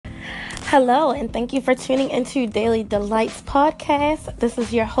Hello, and thank you for tuning into Daily Delights podcast. This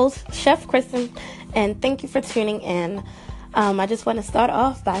is your host, Chef Kristen, and thank you for tuning in. I just want to start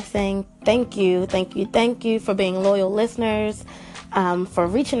off by saying thank you for being loyal listeners, for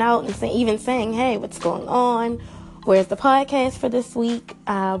reaching out and even saying, hey, what's going on? Where's the podcast for this week?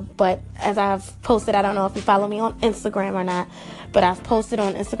 But as I've posted, I don't know if you follow me on Instagram or not, but I've posted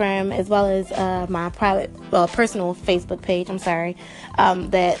on Instagram as well as my personal Facebook page,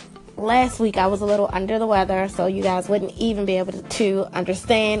 that last week I was a little under the weather, so you guys wouldn't even be able to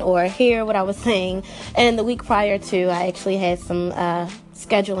understand or hear what I was saying. And the week prior to, I actually had some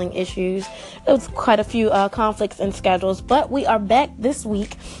scheduling issues. It was quite a few conflicts in schedules, but we are back this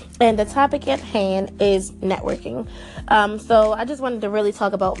week, and the topic at hand is networking. So I just wanted to really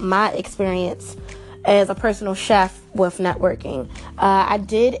talk about my experience as a personal chef with networking. I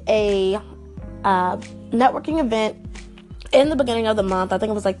did a networking event in the beginning of the month. I think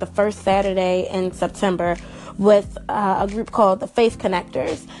it was like the first Saturday in September with a group called the Faith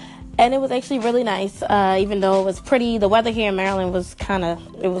Connectors. And it was actually really nice, even though it was pretty. The weather here in Maryland was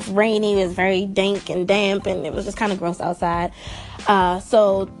it was rainy, it was very dank and damp, and it was just kind of gross outside.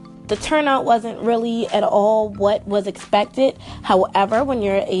 So the turnout wasn't really at all what was expected. However, when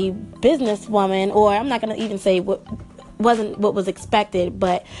you're a businesswoman, or I'm not going to even say wasn't what was expected,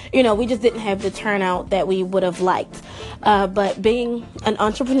 but we just didn't have the turnout that we would have liked. But being an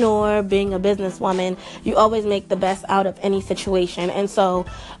entrepreneur, being a businesswoman, you always make the best out of any situation. And so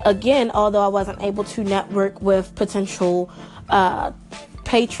again, although I wasn't able to network with potential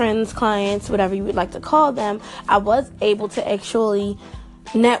patrons, clients, whatever you would like to call them, I was able to actually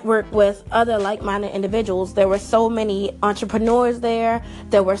network with other like-minded individuals. There were so many entrepreneurs there.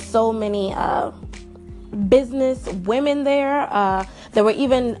 There were so many business women there. There were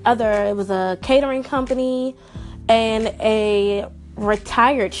even it was a catering company and a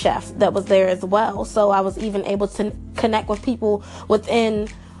retired chef that was there as well. So I was even able to connect with people within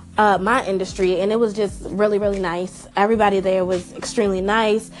my industry, and it was just really, really nice. Everybody there was extremely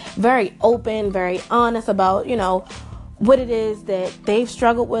nice, very open, very honest about, what it is that they've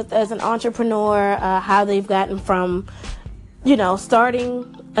struggled with as an entrepreneur, how they've gotten from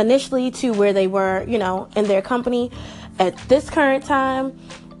starting initially to where they were, in their company at this current time.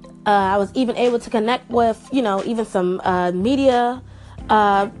 I was even able to connect with, even some media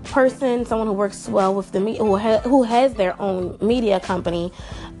person, someone who works well with the media, who has their own media company,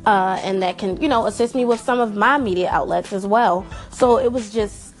 and that can, assist me with some of my media outlets as well. So it was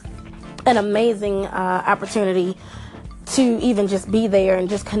just an amazing opportunity to even just be there and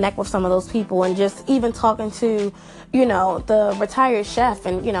just connect with some of those people, and just even talking to, the retired chef,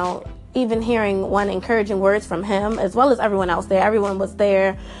 and, even hearing one encouraging words from him, as well as everyone else there. Everyone was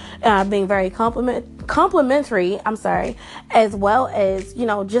there being very complimentary, as well as,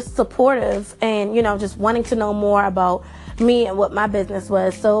 just supportive, and, just wanting to know more about me and what my business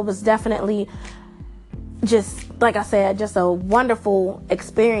was. So it was definitely just, like I said, just a wonderful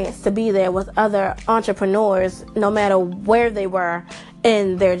experience to be there with other entrepreneurs, no matter where they were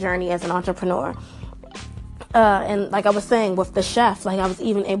in their journey as an entrepreneur. And like I was saying with the chef, I was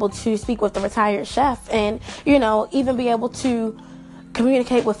even able to speak with the retired chef, and, even be able to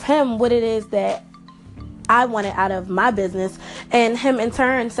communicate with him what it is that I wanted out of my business, and him in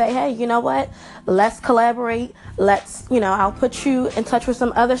turn say, hey, you know what, let's collaborate. Let's, I'll put you in touch with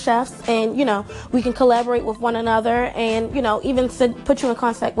some other chefs, and, we can collaborate with one another, and, even put you in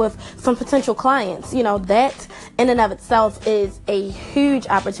contact with some potential clients. That in and of itself is a huge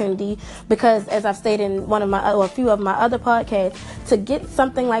opportunity, because as I've stated in a few of my other podcasts, to get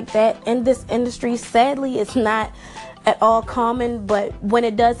something like that in this industry, sadly, it's not at all common, but when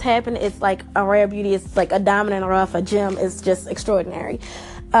it does happen, it's like a rare beauty. It's like a diamond in the rough, a gem. It's just extraordinary.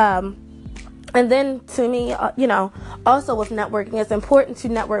 And then to me, also with networking, it's important to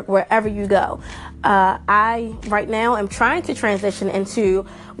network wherever you go. I right now am trying to transition into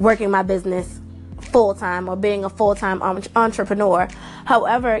working my business full-time, or being a full-time entrepreneur.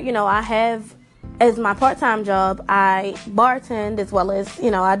 However, I have, as my part-time job, I bartend, as well as,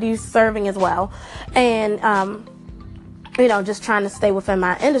 I do serving as well. And, just trying to stay within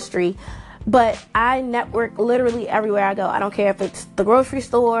my industry. But I network literally everywhere I go. I don't care if it's the grocery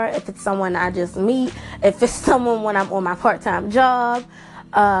store, if it's someone I just meet, if it's someone when I'm on my part-time job,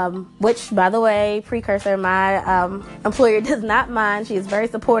 which, by the way, precursor, my employer does not mind. She is very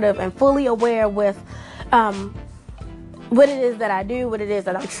supportive and fully aware with what it is that I do, what it is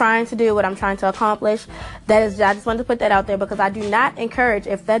that I'm trying to do, what I'm trying to accomplish. I just wanted to put that out there, because I do not encourage,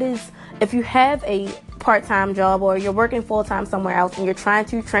 if you have a part-time job or you're working full-time somewhere else and you're trying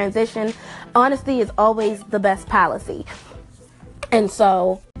to transition, honesty is always the best policy. And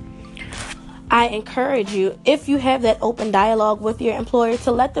so I encourage you, if you have that open dialogue with your employer,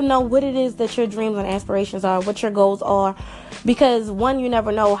 to let them know what it is that your dreams and aspirations are, what your goals are. Because one, you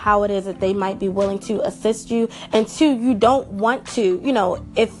never know how it is that they might be willing to assist you. And two, you don't want to,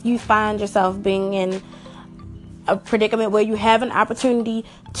 if you find yourself being in a predicament where you have an opportunity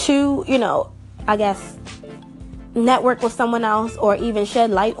to, I guess, network with someone else or even shed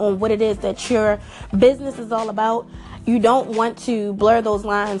light on what it is that your business is all about, you don't want to blur those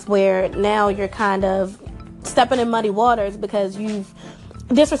lines where now you're kind of stepping in muddy waters because you've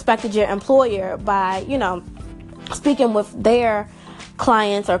disrespected your employer by, speaking with their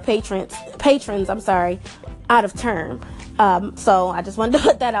clients or patrons, out of turn. So I just wanted to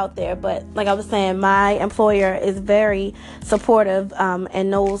put that out there. But like I was saying, my employer is very supportive and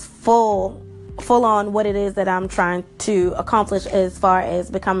knows full on what it is that I'm trying to accomplish as far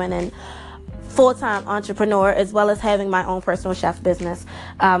as becoming an full-time entrepreneur, as well as having my own personal chef business.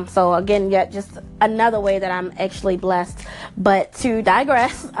 So again, just another way that I'm actually blessed. But to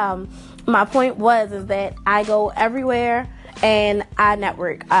digress, my point is that I go everywhere and I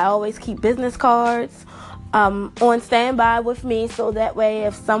network. I always keep business cards on standby with me, so that way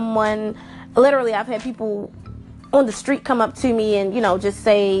if someone, literally I've had people on the street come up to me and, just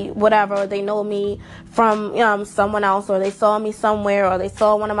say whatever. They know me from someone else, or they saw me somewhere, or they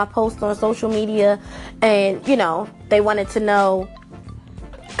saw one of my posts on social media, and, they wanted to know,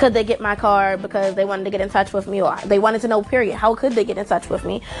 could they get my card, because they wanted to get in touch with me, or they wanted to know, period, how could they get in touch with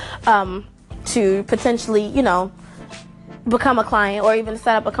me to potentially, become a client or even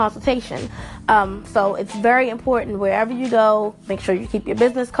set up a consultation. So it's very important wherever you go, make sure you keep your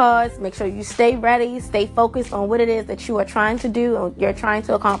business cards, make sure you stay ready, stay focused on what it is that you are trying to do and you're trying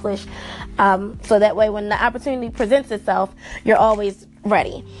to accomplish. So that way when the opportunity presents itself, you're always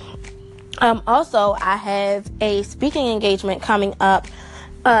ready. Also, I have a speaking engagement coming up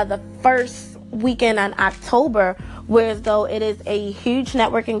the first weekend in October, whereas though it is a huge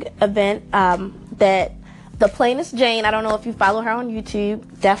networking event that The Plainest Jane, I don't know if you follow her on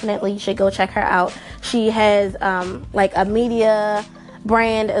YouTube, definitely you should go check her out. She has like a media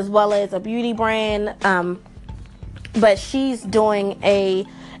brand as well as a beauty brand, but she's doing a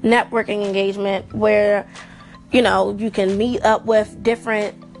networking engagement where, you can meet up with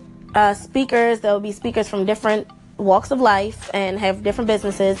different speakers. There will be speakers from different walks of life and have different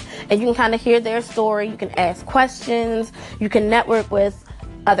businesses, and you can kind of hear their story. You can ask questions. You can network with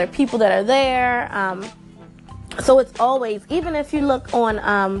other people that are there. So it's always, even if you look on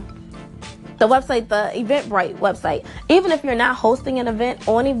the website, the Eventbrite website, even if you're not hosting an event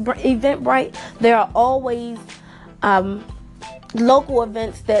on Eventbrite, there are always local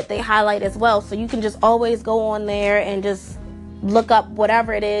events that they highlight as well. So you can just always go on there and just look up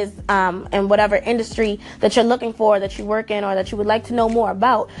whatever it is and whatever industry that you're looking for, that you work in, or that you would like to know more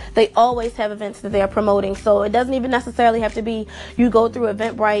about. They always have events that they are promoting. So it doesn't even necessarily have to be you go through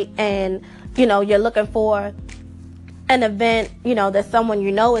Eventbrite and, you're looking for an event, that someone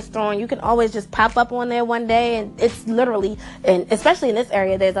is throwing. You can always just pop up on there one day, and it's literally, and especially in this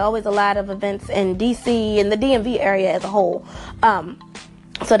area, there's always a lot of events in DC and the DMV area as a whole.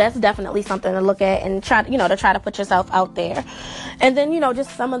 So that's definitely something to look at and try to put yourself out there. And then,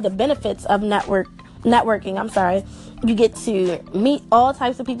 just some of the benefits of networking. You get to meet all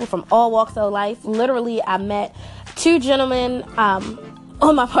types of people from all walks of life. Literally, I met two gentlemen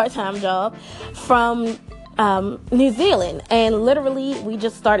on my part-time job from New Zealand, and literally we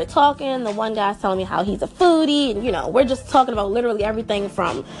just started talking. The one guy's telling me how he's a foodie, and we're just talking about literally everything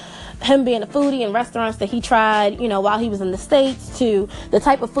from him being a foodie and restaurants that he tried while he was in the States, to the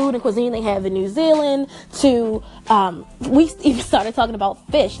type of food and cuisine they have in New Zealand, to we even started talking about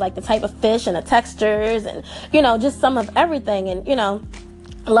fish, like the type of fish and the textures, and just some of everything. And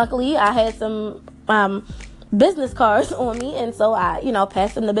luckily I had some business cards on me, and so I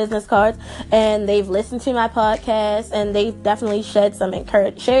passed them the business cards, and they've listened to my podcast, and they've definitely shared some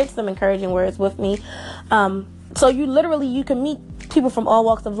encouraging words with me. So you can meet people from all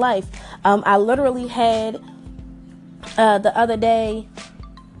walks of life. I literally had the other day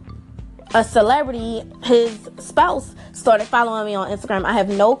a celebrity, his spouse started following me on Instagram. I have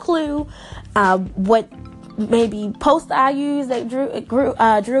no clue what maybe post I used that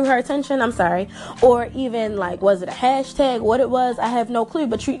drew her attention. I'm sorry. Or even was it a hashtag? What it was, I have no clue.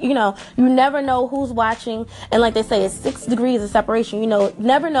 But you never know who's watching. And like they say, it's 6 degrees of separation.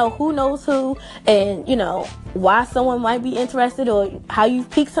 Never know who knows who, and why someone might be interested, or how you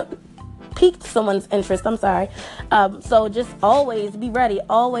piqued someone's interest. I'm sorry. So just always be ready.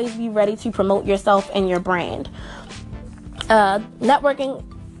 Always be ready to promote yourself and your brand. Networking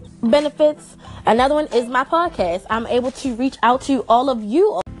benefits. Another one is my podcast. I'm able to reach out to all of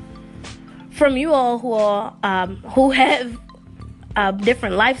you from you all who have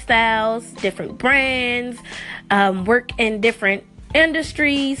different lifestyles, different brands, work in different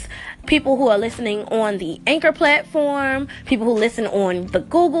industries, people who are listening on the Anchor platform, people who listen on the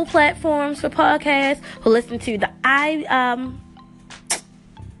Google platforms for podcasts, who listen to the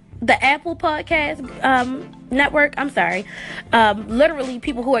Apple Podcast network. I'm sorry. Literally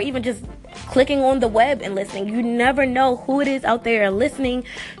people who are even just clicking on the web and listening. You never know who it is out there listening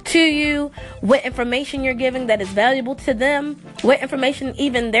to you, what information you're giving that is valuable to them, what information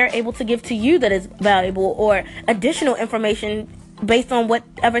even they're able to give to you that is valuable, or additional information based on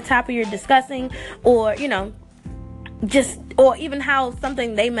whatever topic you're discussing, or, or even how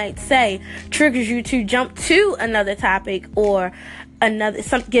something they might say triggers you to jump to another topic or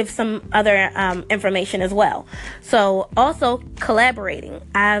give some other information as well. So also collaborating.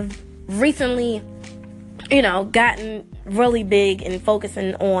 I've recently, gotten really big in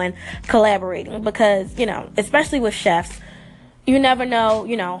focusing on collaborating because, especially with chefs, you never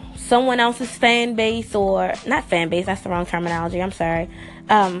know, someone else's fan base, or not fan base, that's the wrong terminology, I'm sorry.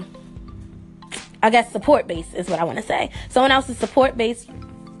 I guess support base is what I want to say. Someone else's support base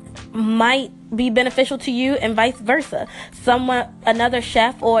might be beneficial to you and vice versa. Another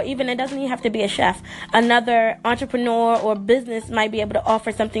chef, or even it doesn't even have to be a chef, another entrepreneur or business might be able to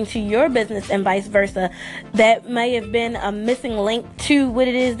offer something to your business and vice versa that may have been a missing link to what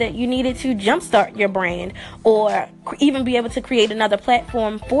it is that you needed to jumpstart your brand, or even be able to create another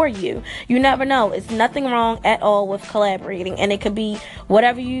platform for you. You never know. It's nothing wrong at all with collaborating, and it could be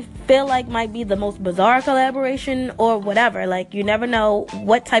whatever you feel like might be the most bizarre collaboration or whatever. Like, you never know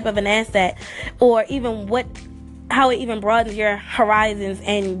what type of an asset, or even how it even broadens your horizons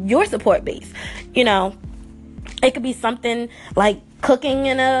and your support base. It could be something like cooking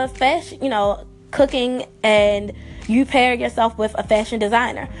in a fashion, cooking, and you pair yourself with a fashion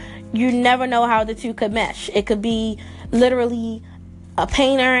designer. You never know how the two could mesh. It could be literally a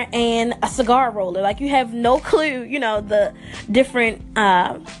painter and a cigar roller. Like, you have no clue, the different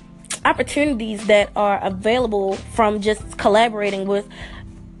opportunities that are available from just collaborating with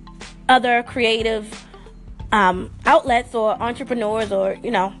other creative outlets or entrepreneurs, or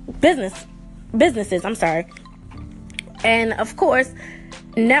businesses. I'm sorry. And of course,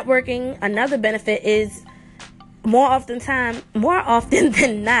 networking, another benefit is more often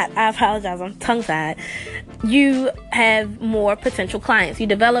than not, I apologize, I'm tongue-tied, you have more potential clients. You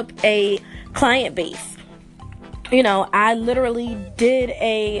develop a client base. I literally did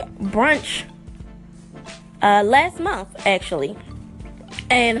a brunch last month, actually.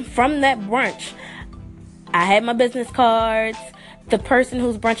 And from that brunch, I had my business cards. The person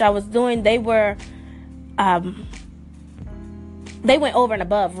whose brunch I was doing, they went over and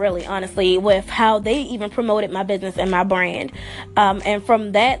above, really, honestly, with how they even promoted my business and my brand. And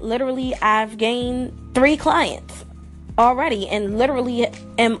from that, literally, I've gained 3 clients already, and literally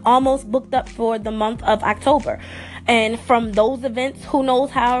am almost booked up for the month of October. And from those events, who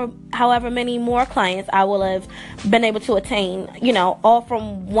knows however many more clients I will have been able to attain, all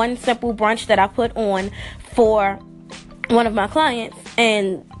from one simple brunch that I put on for one of my clients.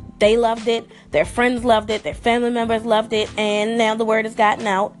 And they loved it, their friends loved it, their family members loved it, and now the word has gotten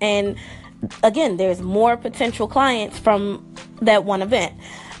out. And again, there's more potential clients from that one event.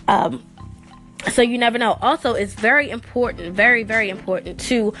 So you never know. Also, it's very important, very, very important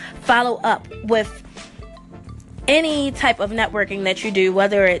to follow up with any type of networking that you do,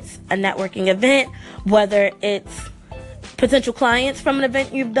 whether it's a networking event, whether it's potential clients from an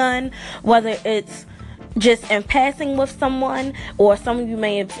event you've done, whether it's just in passing with someone, or someone you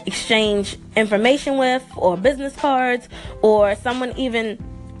may have exchanged information with, or business cards, or someone even,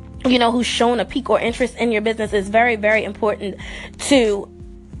 who's shown a pique or interest in your business. Is very, very important to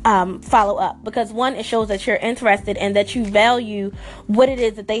follow up, because one, it shows that you're interested and that you value what it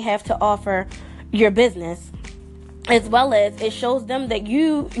is that they have to offer your business, as well as it shows them that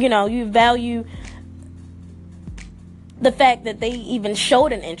you value the fact that they even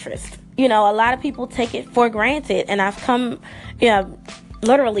showed an interest. A lot of people take it for granted, and I've come,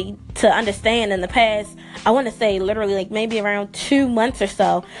 literally to understand in the past, I want to say literally like maybe around 2 months or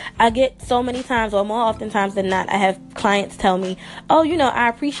so, I get so many times, or more often times than not, I have clients tell me, oh, I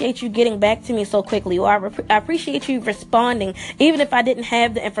appreciate you getting back to me so quickly, or I appreciate you responding, even if I didn't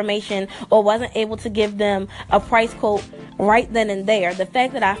have the information or wasn't able to give them a price quote right then and there. The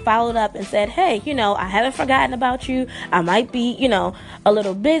fact that I followed up and said, hey, I haven't forgotten about you. I might be, a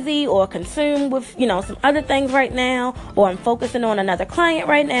little busy or consumed with, some other things right now, or I'm focusing on another client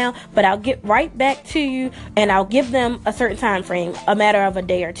right now, but I'll get right back to you, and I'll give them a certain time frame, a matter of a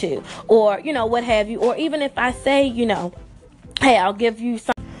day or two, or, what have you. Or even if I say, hey, I'll give you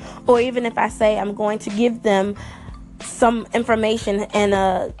some, or even if I say I'm going to give them some information in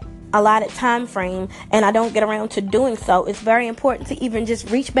a allotted time frame and I don't get around to doing so, it's very important to even just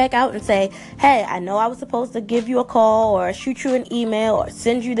reach back out and say, hey, I know I was supposed to give you a call or shoot you an email or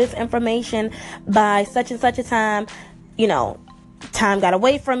send you this information by such and such a time. Time got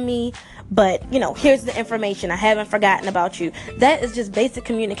away from me, but here's the information. I haven't forgotten about you. That is just basic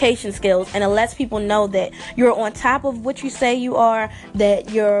communication skills, and it lets people know that you're on top of what you say you are,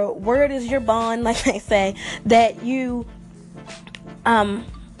 that your word is your bond, like they say, that you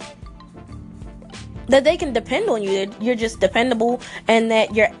that they can depend on you, that you're just dependable, and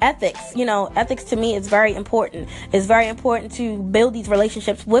that your ethics to me is very important. It's very important to build these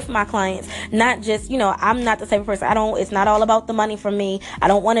relationships with my clients, not just, I'm not the type of person, it's not all about the money for me. I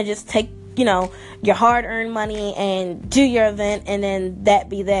don't want to just take, your hard-earned money and do your event and then that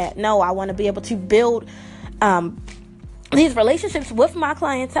be that. No, I want to be able to build, these relationships with my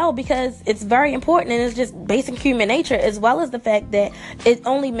clientele, because it's very important, and it's just basic human nature, as well as the fact that it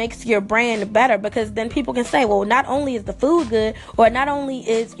only makes your brand better, because then people can say, well, not only is the food good, or not only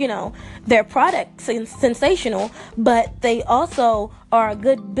is, their product sensational, but they also are a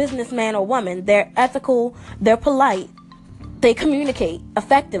good businessman or woman. They're ethical, they're polite, they communicate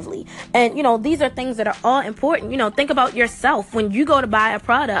effectively. And, these are things that are all important. Think about yourself when you go to buy a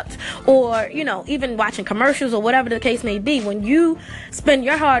product, or, even watching commercials or whatever the case may be. When you spend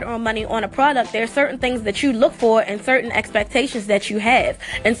your hard-earned money on a product, there are certain things that you look for and certain expectations that you have.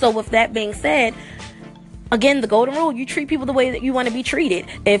 And so with that being said, again, the golden rule, you treat people the way that you want to be treated.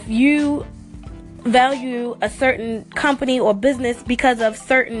 If you value a certain company or business because of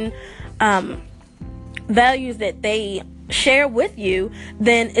certain values that they share with you,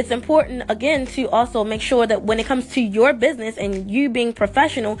 then it's important, again, to also make sure that when it comes to your business and you being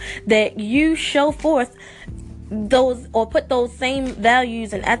professional, that you show forth those, or put those same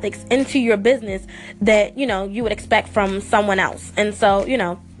values and ethics into your business that you would expect from someone else. And so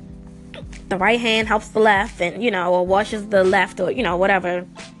the right hand helps the left, and or washes the left, or whatever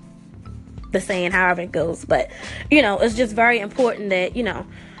the saying, however it goes. But it's just very important that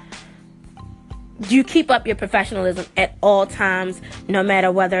you keep up your professionalism at all times, no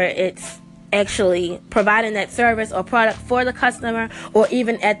matter whether it's actually providing that service or product for the customer, or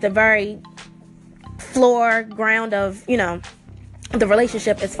even at the very ground of, the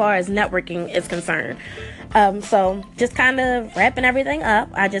relationship as far as networking is concerned. So just kind of wrapping everything up,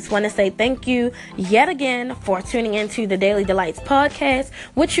 I just want to say thank you yet again for tuning into the Daily Delights podcast,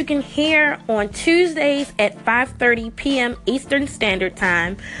 which you can hear on Tuesdays at 5:30 p.m. Eastern Standard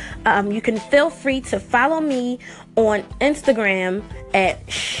Time. You can feel free to follow me on Instagram at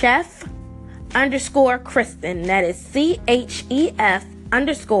chef_Kristen. That is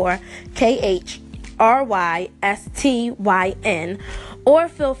CHEF_KHRYSTYN. Or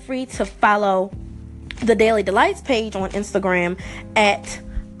feel free to follow the Daily Delights page on Instagram at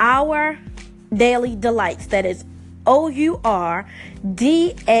Our Daily Delights. That is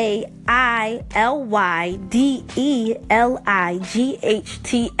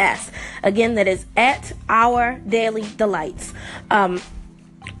OURDAILYDELIGHTS. Again, that is at Our Daily Delights.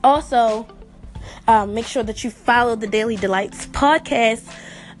 Also, make sure that you follow the Daily Delights podcast,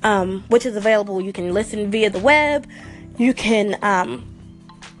 which is available. You can listen via the web. You can,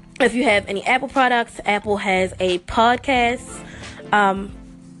 if you have any Apple products, Apple has a podcast, I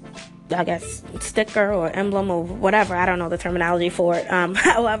guess, sticker or emblem or whatever. I don't know the terminology for it.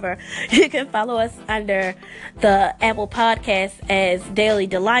 However, you can follow us under the Apple Podcast as Daily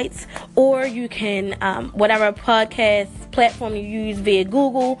Delights, or you can, whatever podcast platform you use via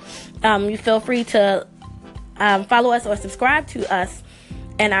Google, you feel free to follow us or subscribe to us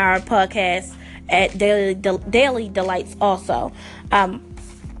and our podcast at Daily Delights also.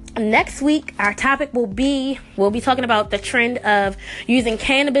 Next week, our topic we'll be talking about the trend of using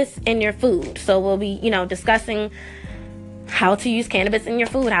cannabis in your food. So we'll be, discussing how to use cannabis in your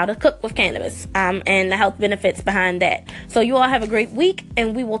food, how to cook with cannabis, and the health benefits behind that. So you all have a great week,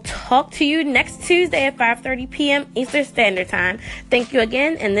 and we will talk to you next Tuesday at 5:30 p.m. Eastern Standard Time. Thank you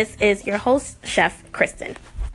again, and this is your host, Chef Kristen.